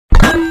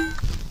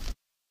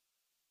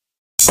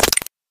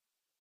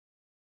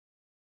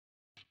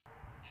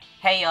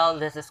Hey y'all,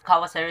 this is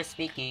Kawasari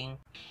speaking.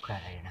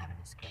 Crap, I didn't have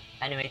any script.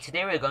 Anyway,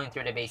 today we're going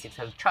through the basics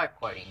of chart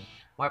porting,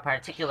 more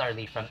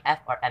particularly from F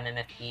or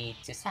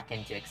MMFE to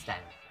second to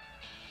extend.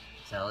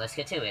 So let's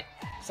get to it.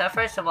 So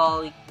first of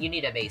all, you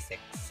need the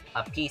basics.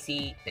 A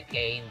PC, the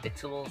game, the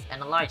tools,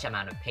 and a large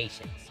amount of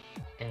patience.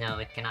 And no,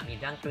 it cannot be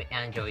done through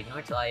Android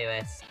nor to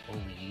iOS,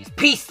 only use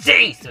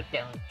PC, so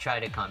don't try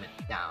to comment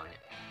down.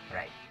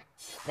 Right.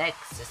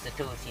 Next is the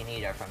tools you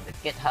need are from the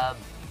GitHub,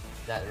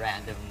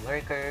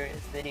 thatrandomlurker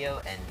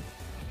video, and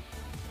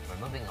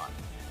we're moving on.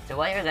 So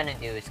what you're gonna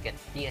do is get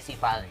DSC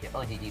file and the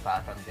OGG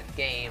file from the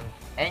game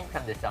and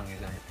from the song you're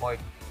going to port.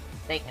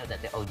 Take note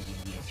that the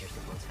OGG and you're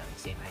supposed to have the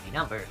same ID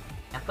number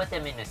and put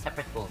them in a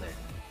separate folder.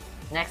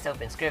 Next,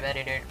 open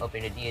scripteditor and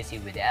open the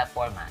DSC with the F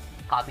format.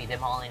 Copy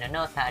them all in a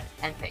notepad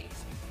and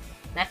paste.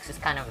 Next is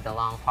kind of the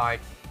long part.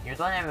 You're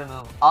gonna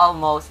remove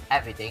almost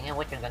everything, and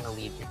what you're gonna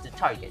leave is the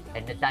target,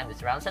 and the time that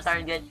surrounds the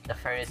target, the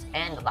first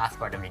and the last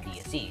part of the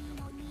DSC.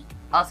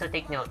 Also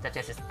take note that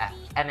this is F.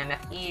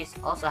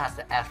 MMFE also has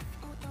the F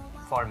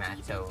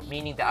format, so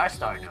meaning the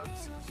R-star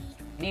nodes.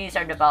 These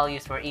are the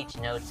values for each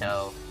node,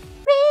 so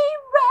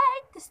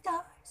rewrite the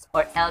stars,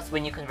 or else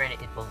when you convert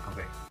it, it won't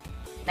convert.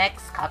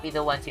 Next, copy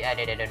the ones you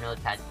added in a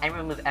notepad and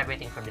remove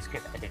everything from the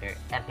script editor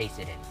and paste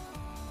it in.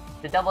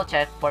 To double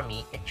check, for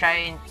me,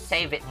 try and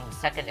save it in the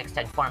second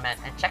extend format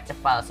and check the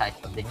file size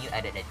of the new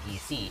edited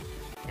DSC.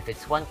 If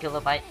it's 1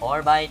 kilobyte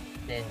or byte,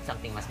 then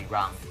something must be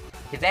wrong.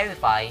 To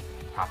verify,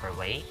 proper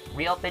way,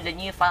 reopen the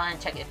new file and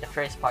check if the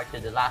first part to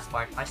the last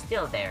part are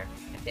still there.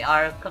 If they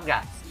are,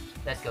 congrats!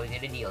 Let's go to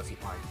the DLC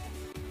part.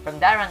 From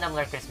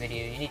thatrandomlurker's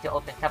video, you need to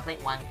open template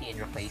 1p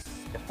and replace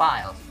the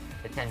files,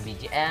 the 10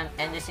 BGM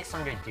and the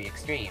 603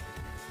 extreme.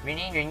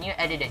 Rename your new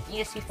edited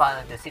DSC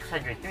file into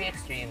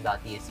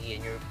 603extreme.dsc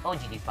in your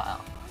OGG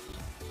file.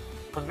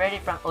 Convert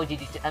it from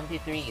OGG to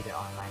MP3 either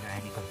online or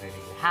any converter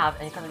you have,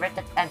 and convert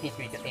that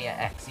MP3 to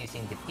AIX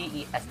using the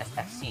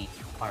PESSFC,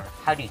 or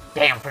how do you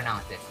damn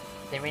pronounce this?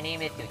 Then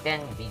rename it to 10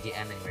 BGM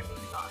and we're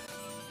moving on.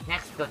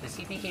 Next, go to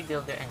CPK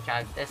Builder and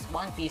drag this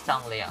 1p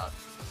song layout.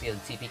 Build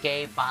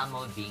CPK, file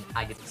mode being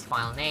IDP's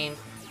file name,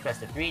 press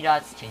the 3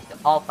 dots, change to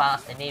all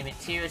files, and name it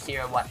 00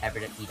 whatever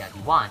that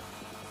you want.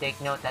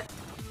 Take note that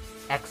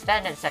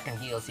extended second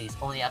DLCs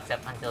only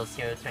accept until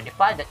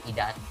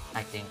 025.e,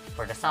 I think,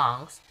 for the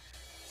songs.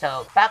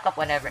 So back up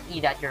whatever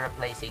e you're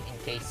replacing in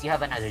case you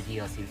have another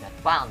DLC with that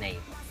file name.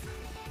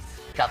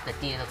 Drop the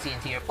DLC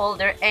into your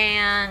folder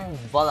and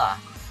voila!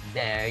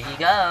 There you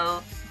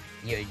go!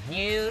 Your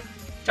new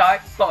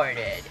chart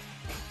ported!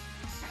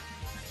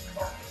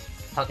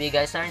 Hope you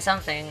guys learned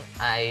something.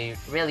 I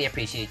really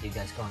appreciate you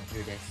guys going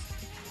through this.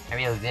 I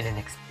really didn't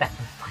expect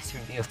my voice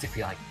review to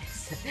be like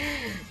this.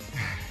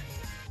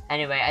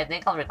 Anyway, I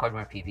think I'll record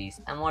more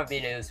PVs and more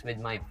videos with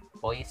my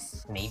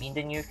voice, maybe in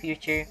the near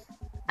future.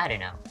 I don't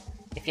know.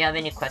 If you have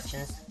any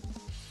questions,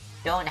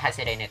 don't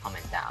hesitate to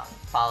comment down.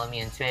 Follow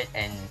me on Twitter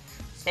and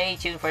stay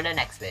tuned for the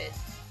next vid.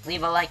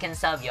 Leave a like and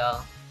sub,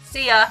 y'all.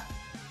 See ya!